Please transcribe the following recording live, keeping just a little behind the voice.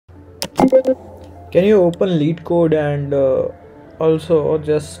Can you open lead code and also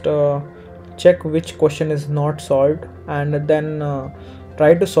just check which question is not solved, and then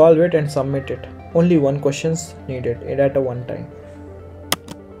try to solve it and submit it. Only one question's needed at a one time.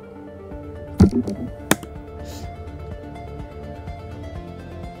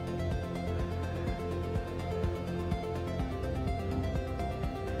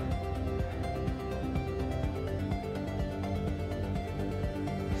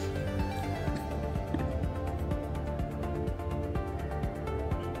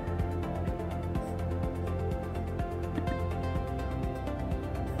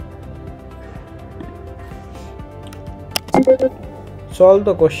 Solve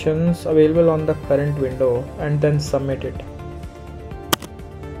the questions available on the current window and then submit it.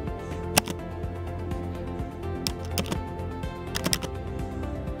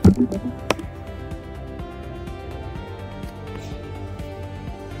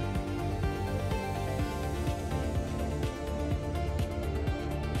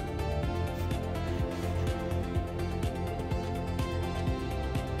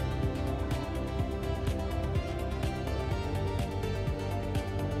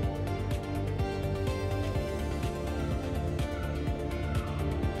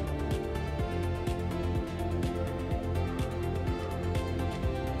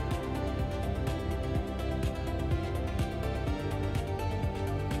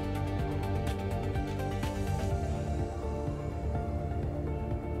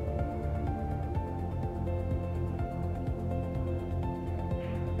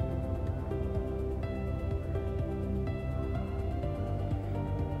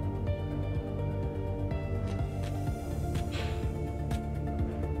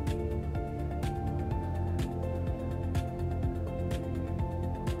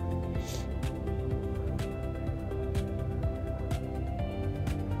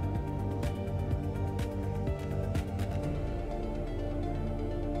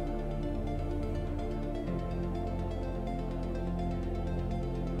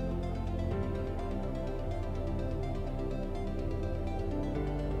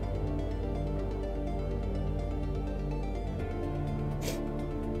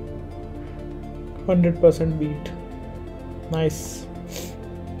 %100% beat. Nice.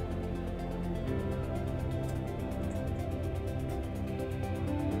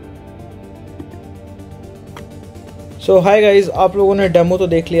 So hi guys, आप लोगों ने demo तो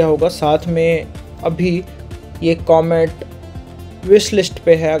देख लिया होगा। साथ में अभी ये कॉमेट विश लिस्ट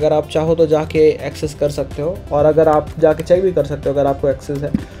पे है, अगर आप चाहो तो जाके एक्सेस कर सकते हो, और अगर आप जाके चेक भी कर सकते हो अगर आपको एक्सेस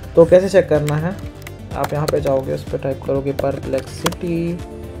है तो। कैसे चेक करना है, आप यहाँ पे जाओगे, उस पर टाइप करोगे परप्लेक्सिटी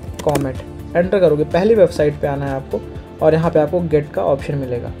कॉमेट, एंटर करोगे, पहली वेबसाइट पे आना है आपको, और यहाँ पे आपको गेट का ऑप्शन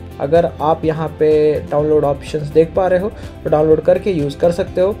मिलेगा। अगर आप यहाँ पे डाउनलोड ऑप्शंस देख पा रहे हो तो डाउनलोड करके यूज़ कर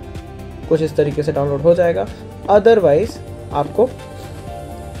सकते हो, कुछ इस तरीके से डाउनलोड हो जाएगा। अदरवाइज़ आपको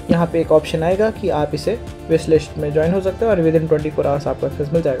यहाँ पे एक ऑप्शन आएगा कि आप इसे विश लिस्ट में ज्वाइन हो सकते हो, और विदिन 24 आवर्स आपको एक्सेस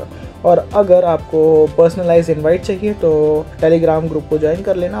मिल जाएगा। और अगर आपको पर्सनलाइज इनवाइट चाहिए तो टेलीग्राम ग्रुप को ज्वाइन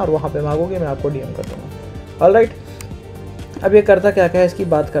कर लेना, और वहाँ पे मांगोगे, मैं आपको डीएम कर दूँगा। ऑलराइट, अब ये करता क्या क्या है इसकी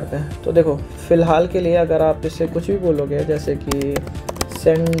बात करते हैं। तो देखो, फ़िलहाल के लिए अगर आप इससे कुछ भी बोलोगे, जैसे कि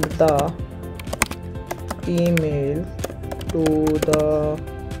send the email to the,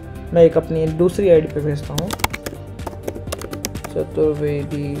 मैं एक अपनी दूसरी आईडी पे भेजता हूँ,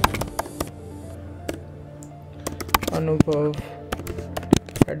 चतुर्वेदी अनुभव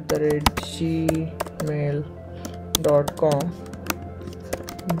 @gmail.com।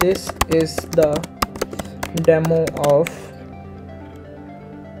 This is the demo of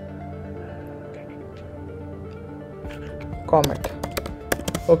comet.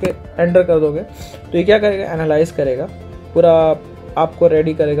 Okay, enter कर दोगे तो ये क्या करेगा, एनालाइज करेगा, पूरा आपको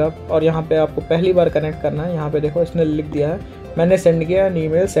रेडी करेगा। और यहाँ पे आपको पहली बार कनेक्ट करना है। यहाँ पे देखो, इसने लिख दिया है मैंने सेंड किया एन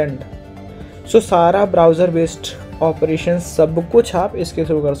ईमेल सेंड। सो सारा ब्राउज़र बेस्ड ऑपरेशन सब कुछ आप इसके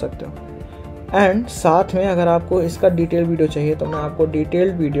थ्रू कर सकते हो। एंड साथ में अगर आपको इसका डिटेल वीडियो चाहिए तो मैं आपको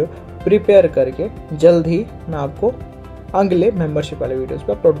डिटेल्ड वीडियो प्रिपेयर करके जल्द ही मैं आपको अगले मेंबरशिप वाले वीडियोस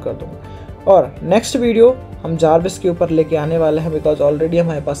पे अपलोड कर दूँगा। और नेक्स्ट वीडियो हम जारविस के ऊपर लेके आने वाले हैं, बिकॉज ऑलरेडी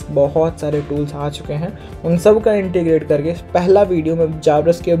हमारे पास बहुत सारे टूल्स आ चुके हैं। उन सब का इंटीग्रेट करके पहला वीडियो मैं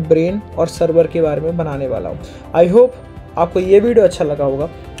जारविस के ब्रेन और सर्वर के बारे में बनाने वाला हूँ। आई होप आपको ये वीडियो अच्छा लगा होगा।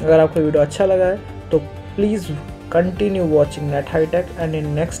 अगर आपको वीडियो अच्छा लगा है तो please continue watching net hi tech, and in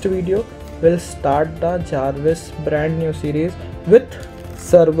next video will start the Jarvis brand new series with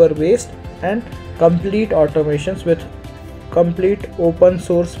server based and complete automations with complete open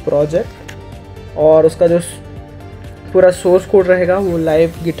source project. और उसका जो पूरा सोर्स कोड रहेगा वो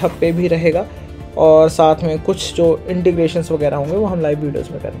लाइव गिटहब पे भी रहेगा, और साथ में कुछ जो इंटीग्रेशंस वगैरह होंगे वो हम लाइव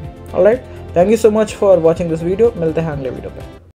वीडियोज़ में करेंगे। Alright, thank you so much for watching this video. मिलते हैं अगले वीडियो पे।